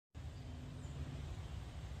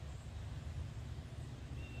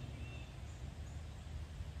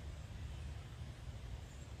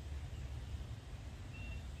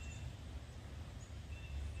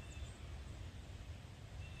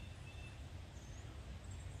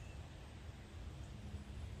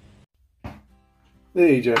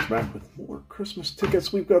Hey, Jack's back with more Christmas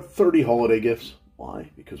tickets. We've got 30 holiday gifts. Why?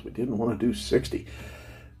 Because we didn't want to do 60.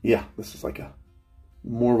 Yeah, this is like a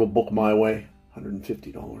more of a book my way.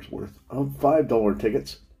 $150 worth of $5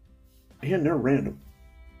 tickets. And they're random.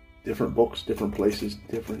 Different books, different places,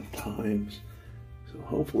 different times. So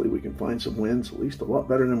hopefully we can find some wins, at least a lot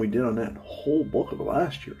better than we did on that whole book of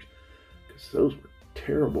last year's. Because those were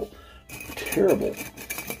terrible, terrible,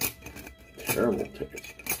 terrible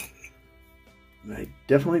tickets. I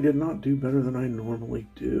definitely did not do better than I normally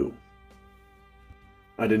do.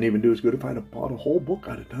 I didn't even do as good. If I'd have bought a whole book,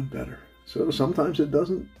 I'd have done better. So sometimes it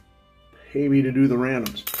doesn't pay me to do the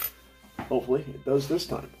randoms. Hopefully it does this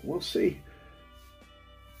time. We'll see.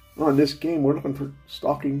 On this game, we're looking for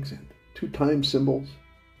stockings and 2-time symbols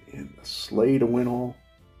and a sleigh to win all.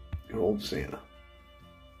 Good old Santa.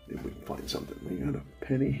 Maybe we can find something. We got a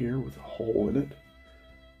penny here with a hole in it.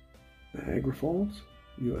 Niagara Falls.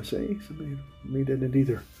 USA. Somebody made it into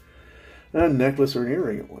either a necklace or an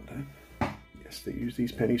earring at one time. Yes, they use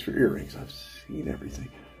these pennies for earrings. I've seen everything.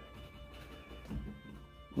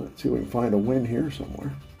 Let's see if we can find a win here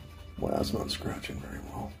somewhere. Well, that's not scratching very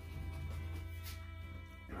well.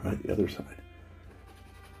 Try the other side.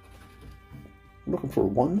 I'm looking for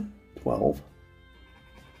 1, 12,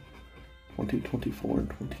 20, 24, and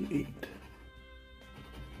 28.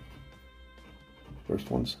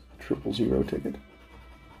 First one's a 000 ticket.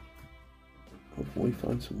 Hopefully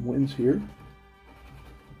find some wins here.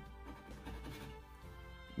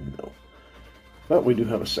 No. But we do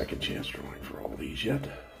have a second chance drawing for all these yet.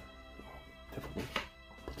 Definitely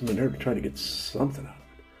put them in there to try to get something out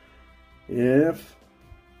of it. If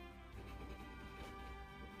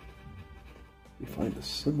we find a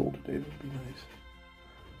symbol today, that would be nice.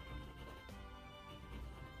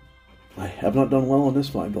 I have not done well on this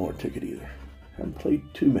 $5 ticket either. Haven't played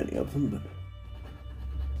too many of them, but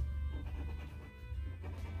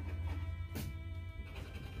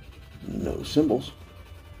no symbols.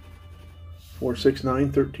 4, 6,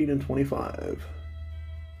 9, 13, and 25.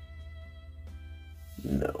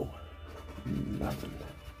 No. Nothing.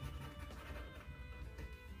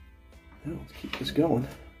 Now let's keep this going.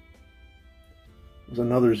 There's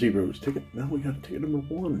another zeros ticket. Now we got ticket number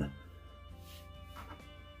 1.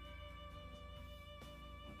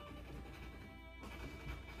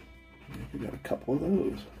 We got a couple of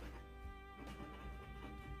those.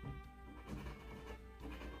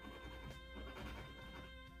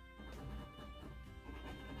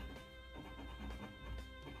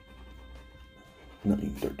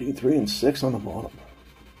 Nine, 13, 3, and 6 on the bottom.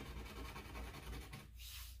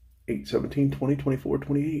 8, 17, 20, 24,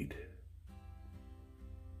 28.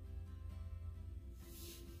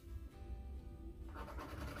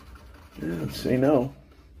 And say no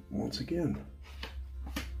once again.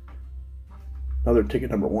 Another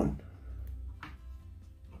ticket number 1.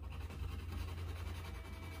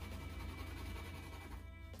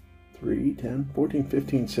 3, 10, 14,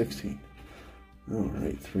 15, 16. All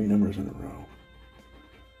right, 3 numbers in a row.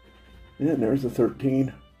 And there's the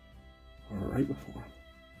 13 right before.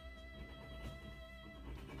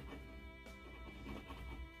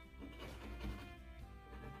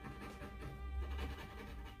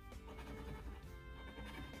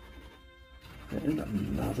 And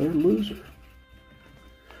another loser.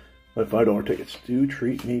 My $5 tickets do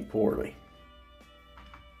treat me poorly.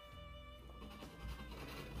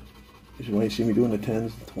 This is why you see me doing the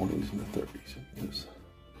 10s, the 20s, and the 30s. Because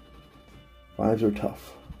 5s are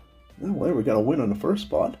tough. Well, there we got a win on the first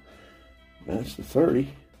spot. Match the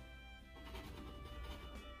 30.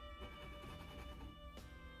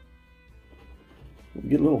 We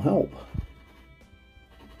get a little help.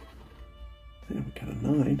 And we got a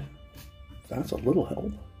 9. That's a little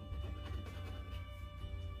help.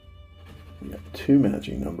 We got 2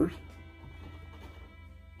 matching numbers.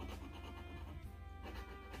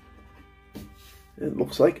 It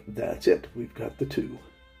looks like that's it. We've got the 2.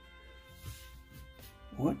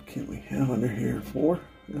 What can we have under here? 4?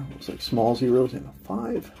 Yeah, looks like small zeros and a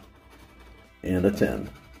 5. And a 10.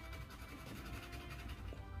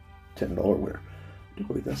 $10 winner. I do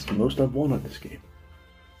believe that's the most I've won on this game.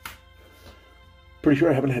 Pretty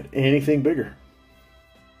sure I haven't had anything bigger.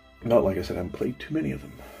 Not like I said, I haven't played too many of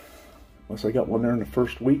them. Unless I got one there in the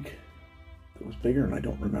first week that was bigger and I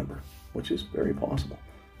don't remember, which is very possible.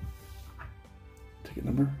 Ticket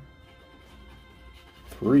number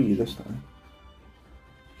 3 this time.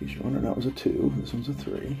 In case you're wondering, that was a 2. This one's a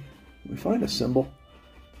 3. We find a symbol.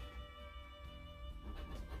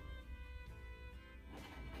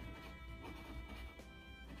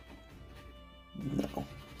 No.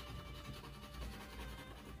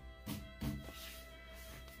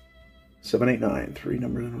 7, 8, 9. 3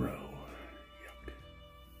 numbers in a row. Yuck.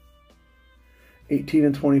 18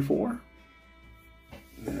 and 24.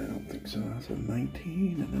 No, I don't think so. That's a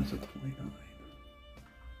 19 and that's a 29.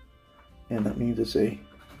 And that means it's a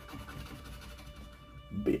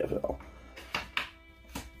BFL.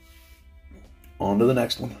 On to the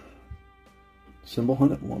next one. Symbol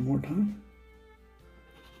hunt it one more time.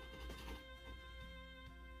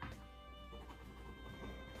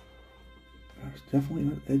 There's definitely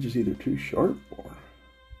that edge is either too sharp or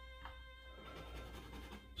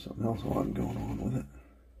something else odd going on with it.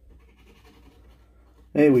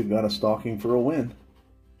 Hey, we've got a stalking for a win.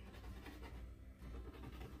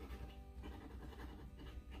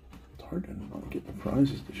 It's hard to not get the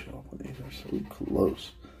prizes to show up when these are so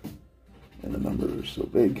close and the numbers are so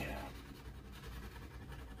big.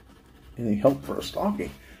 Any help for a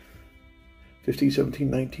stalking? 15, 17,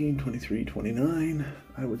 19, 23, 29.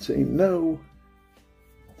 I would say no.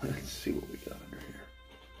 Let's see what we got under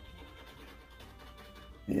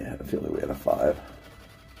here. Yeah, I had a feeling we had a 5.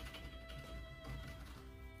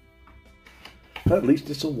 But at least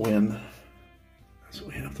it's a win. That's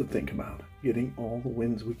what we have to think about. Getting all the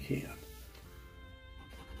wins we can.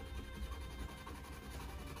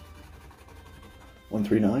 One,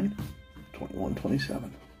 3, 9, 21,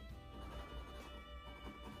 27.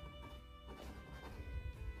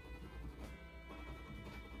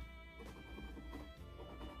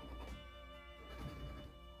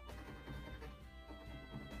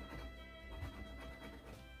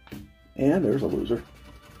 And there's a loser.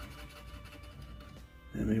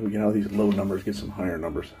 And maybe we get out of these low numbers, get some higher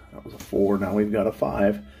numbers. That was a 4, now we've got a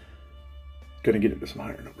 5. Gonna get into some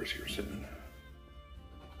higher numbers here soon.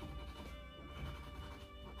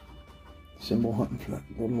 Symbol hunting for that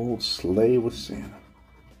little old sleigh with Santa.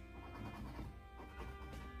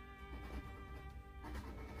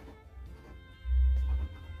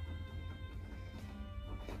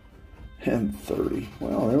 And 30.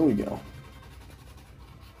 Well, there we go.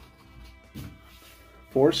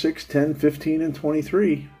 4, 6, 10, 15, and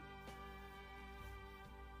 23.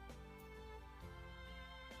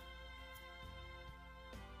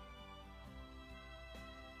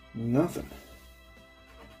 Nothing.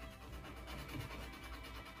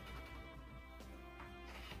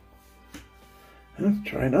 Let's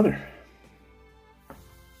try another.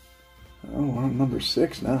 Oh, we're on number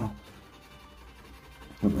 6 now.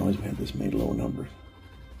 I didn't realize we had this many low numbers.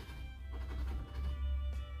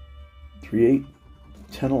 3, 8,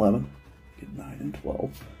 10, 11, get 9 and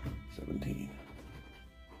 12, 17.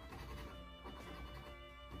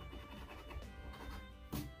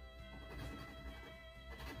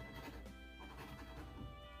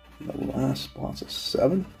 The last spot's a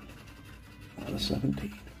 7 out of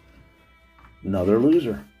 17. Another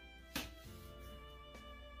loser.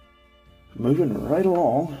 Moving right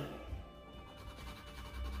along.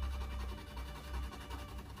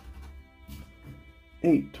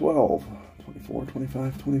 Eight, 12, 24,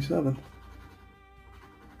 25, 27.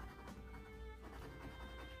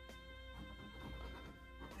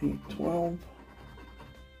 Eight, 12.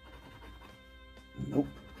 Nope.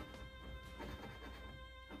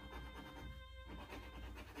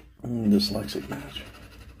 Dyslexic match.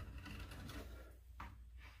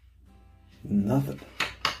 Nothing.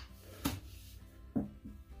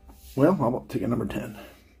 Well, how about ticket number 10?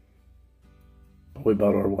 Probably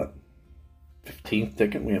about our, what, 15th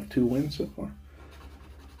ticket. We have 2 wins so far.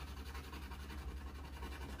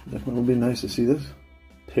 Definitely will be nice to see this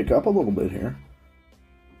pick up a little bit here.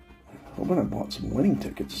 Hoping I bought some winning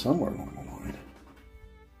tickets somewhere along the line.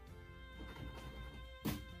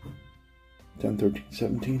 10, 13,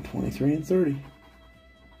 17, 23, and 30.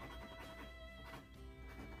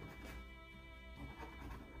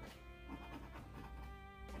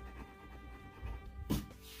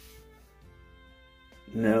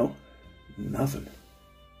 No, nothing.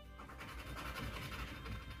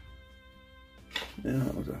 Yeah,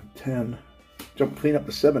 that was a 10. Jump clean up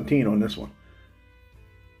to 17 on this one.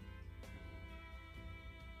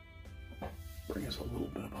 Bring us a little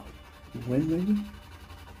bit of a win, maybe?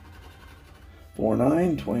 4,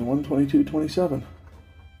 9, 21, 22, 27.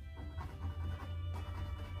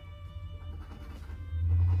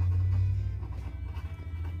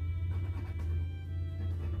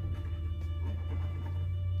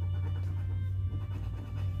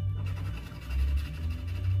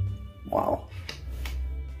 Wow.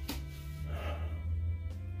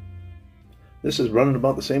 This is running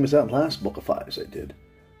about the same as that last book of 5s I did.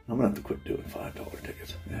 I'm going to have to quit doing $5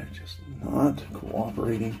 tickets. They're just not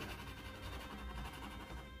cooperating.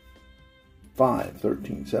 5,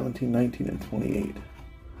 13, 17, 19, and 28.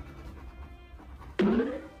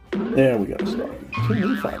 There we go. Starting. 2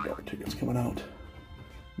 new $5 tickets coming out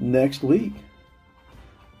next week.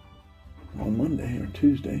 on Monday or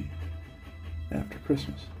Tuesday after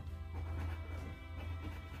Christmas.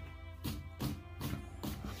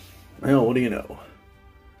 Well, what do you know?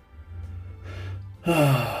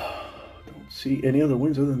 Don't see any other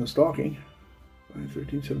wins other than the stocking. 5,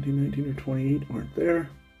 13, 17, 19, or 28 aren't there.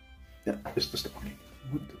 Yeah, just the stocking.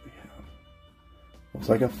 What do we have? Looks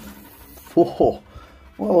like a full.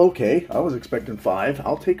 Well, okay. I was expecting 5.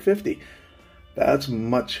 I'll take 50. That's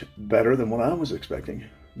much better than what I was expecting.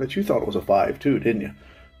 Bet you thought it was a 5 too, didn't you?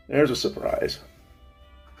 There's a surprise.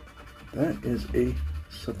 That is a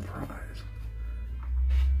surprise.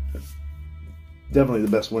 That's definitely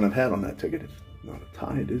the best win I've had on that ticket. If not a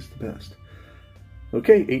tie, it is the best.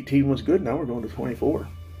 Okay, 18 was good. Now we're going to 24.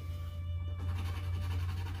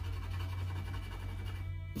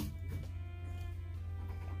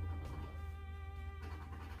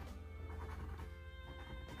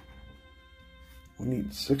 We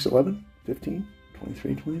need 6, 11, 15,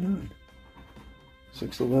 23, 29.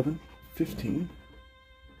 6, 11, 15,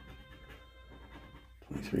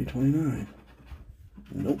 23, 29.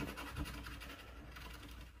 Nope.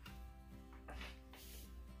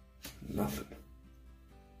 Nothing.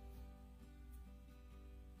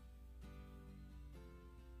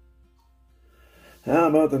 How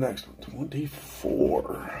about the next one?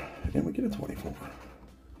 24. Can we get a 24?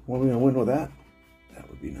 What are we going to win with that? That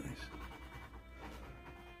would be nice.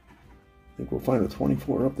 Think we'll find a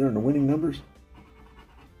 24 up there in the winning numbers?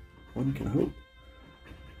 One can hope.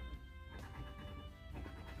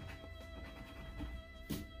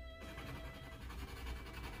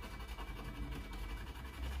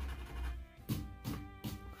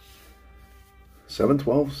 Seven,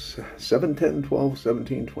 12, 7, 10, 12,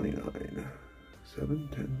 17, 29. 7,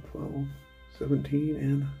 10, 12, 17,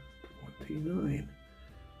 and 29.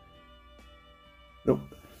 Nope.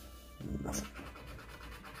 Nothing.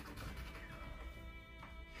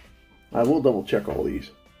 I will double check all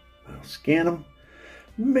these. I'll scan them.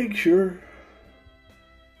 Make sure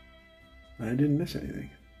I didn't miss anything.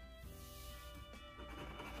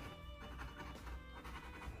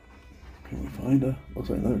 Can we find a, looks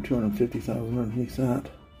like another 250,000 underneath that.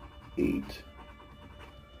 8.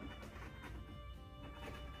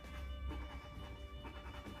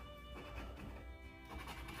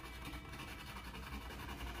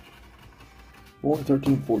 Four,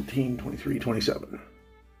 13, 14, 23, 27.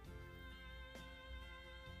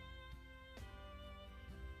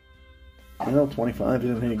 Well, 25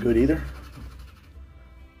 isn't any good either.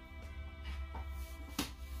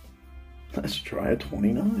 Let's try a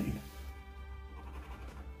 29.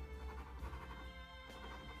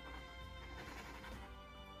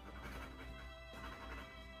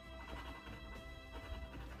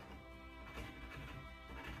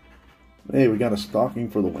 Hey, we got a stocking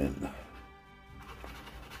for the win.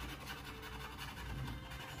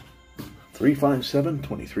 3, 5, 7,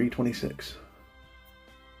 23, 26.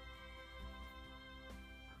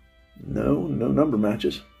 No number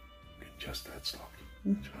matches. Just that stocking.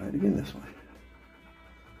 Let's try it again this way.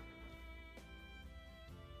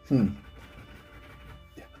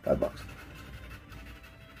 Yeah, $5.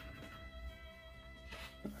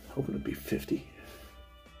 I'm hoping it'd be 50.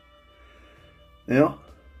 Now,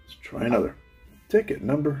 let's try another. Ticket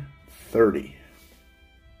number 30.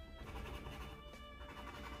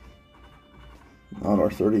 Not our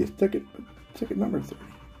 30th ticket, but ticket number 30.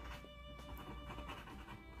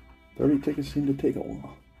 30 tickets seem to take a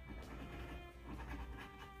while.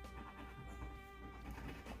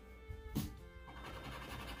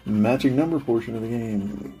 Matching number portion of the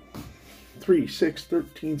game. 3, 6,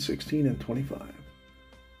 13, 16, and 25.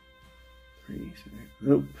 3, 6,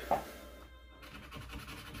 nope.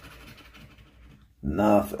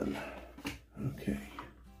 Nothing. Okay.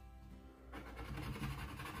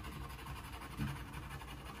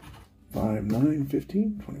 5, 9,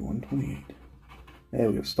 15, 21, 28. Hey,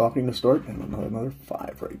 we got stocking to start and another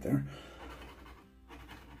 5 right there.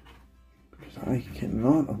 Because I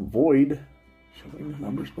cannot avoid showing the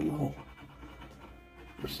numbers below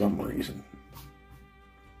for some reason.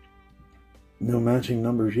 No matching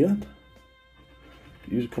numbers yet.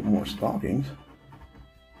 Could use a couple more stockings.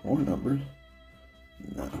 More numbers.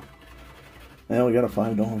 No. Now we got a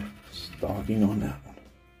 $5 stocking on that one.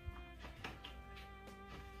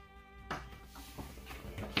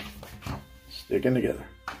 Sticking together.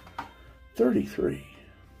 33.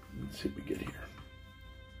 Let's see what we get here.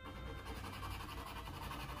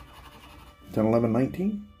 10, 11,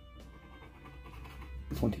 19.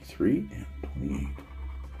 23 and 28.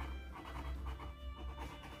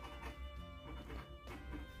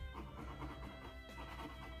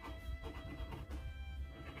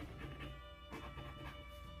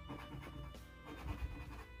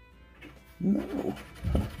 No.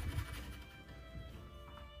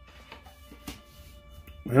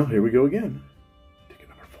 Well, here we go again. Ticket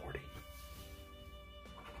number 40.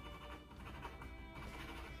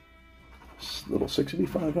 This little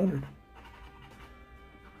 6,500.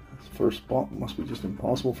 This first spot must be just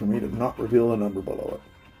impossible for me to not reveal the number below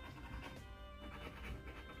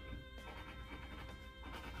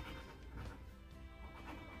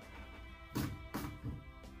it.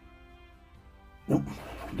 Nope,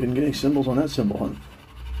 didn't get any symbols on that symbol hunt.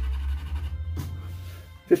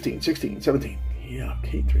 15, 16, 17. Yeah,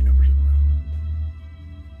 okay, 3 numbers in a row.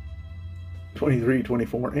 23,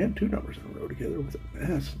 24, and 2 numbers in a row together with it.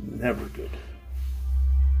 That's never good.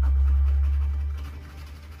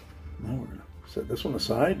 Now we're going to set this one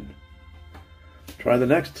aside and try the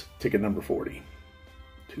next ticket number 40.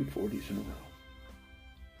 2 40s in a row.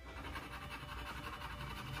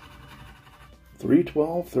 3,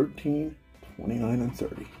 12, 13, 29, and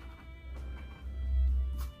 30.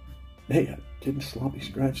 Hey, I didn't sloppy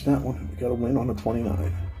scratch that one. We got a win on a 29.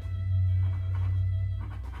 Can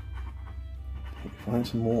we find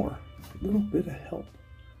some more? A little bit of help.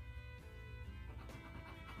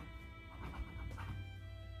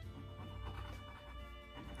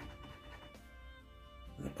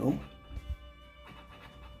 Uh-oh.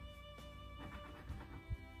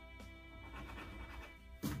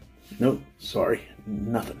 No, sorry,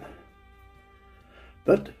 nothing.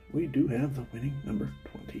 But we do have the winning number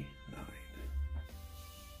 29.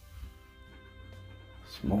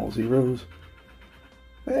 Small zeros.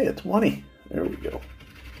 Hey, a 20. There we go.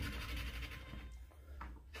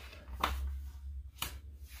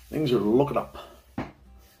 Things are looking up.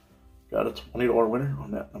 Got a $20 winner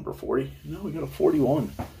on that number 40. Now we got a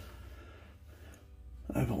 41.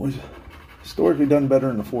 I've always historically done better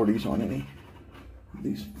in the 40s on any of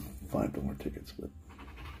these $5 tickets, but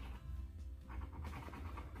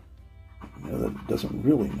you know, that doesn't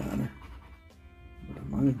really matter. But if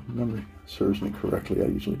my memory serves me correctly, I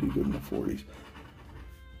usually do good in the 40s.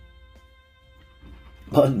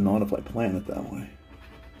 But not if I plan it that way.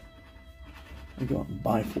 I go out and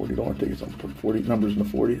buy $40 tickets. I'm putting 40 numbers in the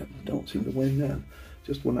 40. I don't seem to win that.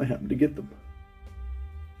 Just when I happen to get them.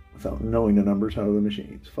 Without knowing the numbers out of the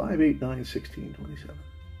machines. 5, 8, 9, 16, 27.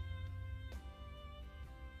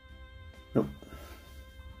 Nope.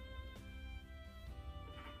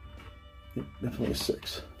 Yep, definitely a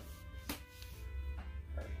 6.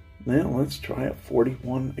 Now let's try a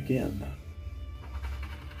 41 again.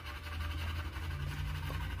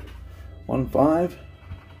 1, 5,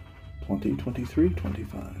 20, 23,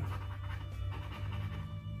 25.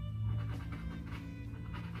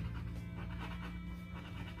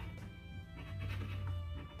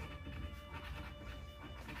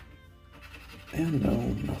 And no,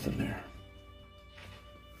 nothing there.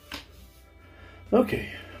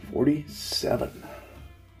 Okay, 47.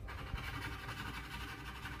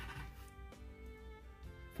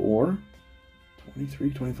 4, 23,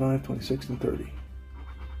 25, 26, and 30.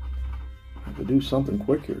 I have to do something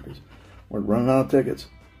quick here because we're running out of tickets.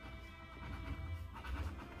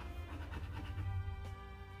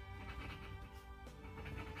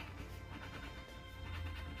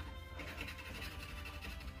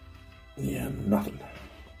 Yeah, nothing.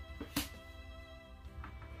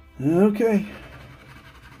 Okay.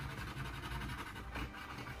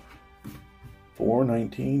 4,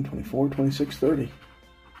 19, 24, 26, 30.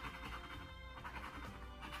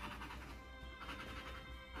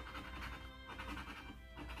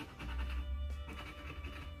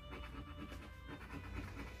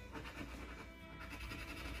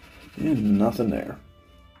 And nothing there.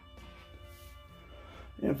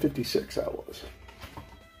 And 56 that was.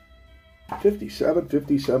 57,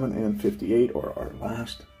 57, and 58 are our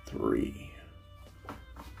last 3.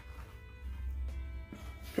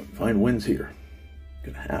 Couldn't find wins here.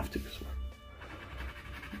 Gonna have to. So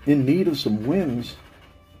in need of some wins.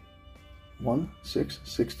 1, 6,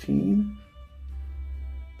 16,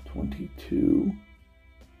 22,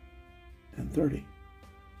 and 30.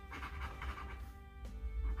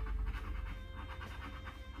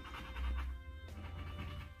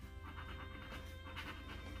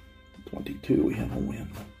 22, we have a win.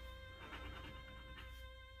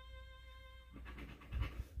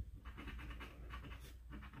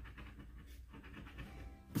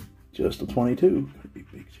 Just a 22. Could be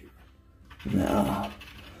big zero. Nah.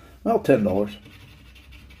 Well, $10.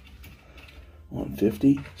 On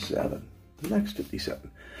 57. The next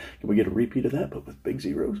 57. Can we get a repeat of that, but with big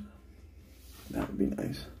zeros? That would be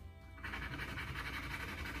nice.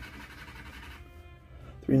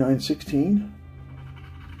 3, 9, 16.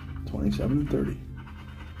 27 and 30.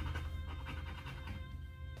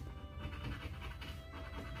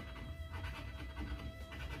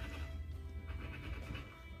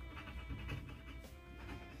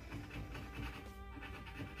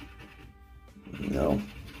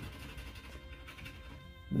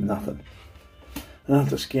 Nothing. I have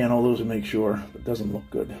to scan all those and make sure, but it doesn't look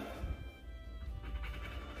good.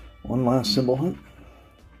 One last symbol hunt.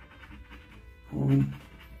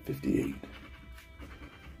 158.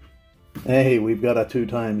 Hey, we've got a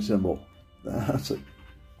 2-time symbol. That's a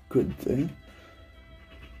good thing.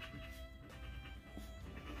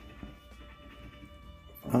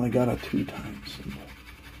 Finally got a 2-time symbol.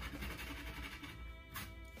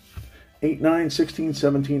 8, 9, 16,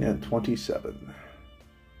 17, and 27.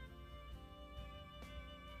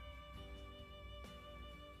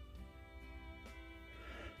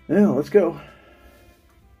 Now, let's go.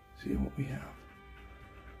 See what we have.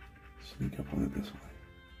 Sneak up on it this way.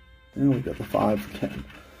 And we got the 5 for 10.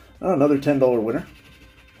 Another $10 winner.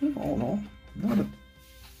 All in all, not a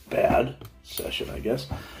bad session, I guess.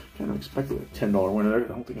 Kind of expected a $10 winner there. I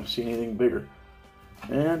don't think I've seen anything bigger.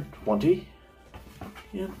 And 20.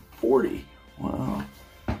 And 40. Wow.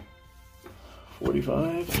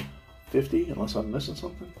 45. 50, unless I'm missing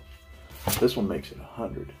something. This one makes it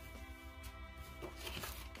 100.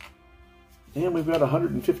 And we've got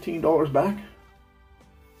 $115 back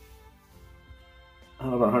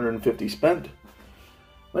out of 150 spent.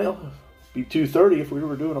 Well, it'd be $230 if we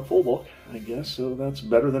were doing a full book, I guess. So that's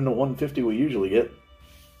better than the $150 we usually get.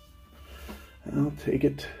 I'll take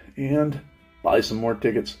it and buy some more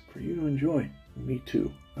tickets for you to enjoy. Me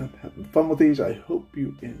too. I'm having fun with these. I hope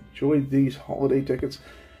you enjoyed these holiday tickets.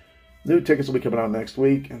 New tickets will be coming out next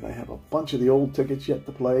week, and I have a bunch of the old tickets yet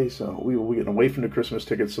to play. So we will be getting away from the Christmas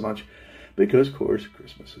tickets so much. Because, of course,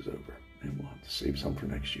 Christmas is over, and we'll have to save some for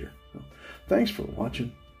next year. So, thanks for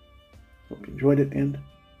watching. Hope you enjoyed it, and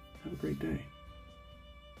have a great day.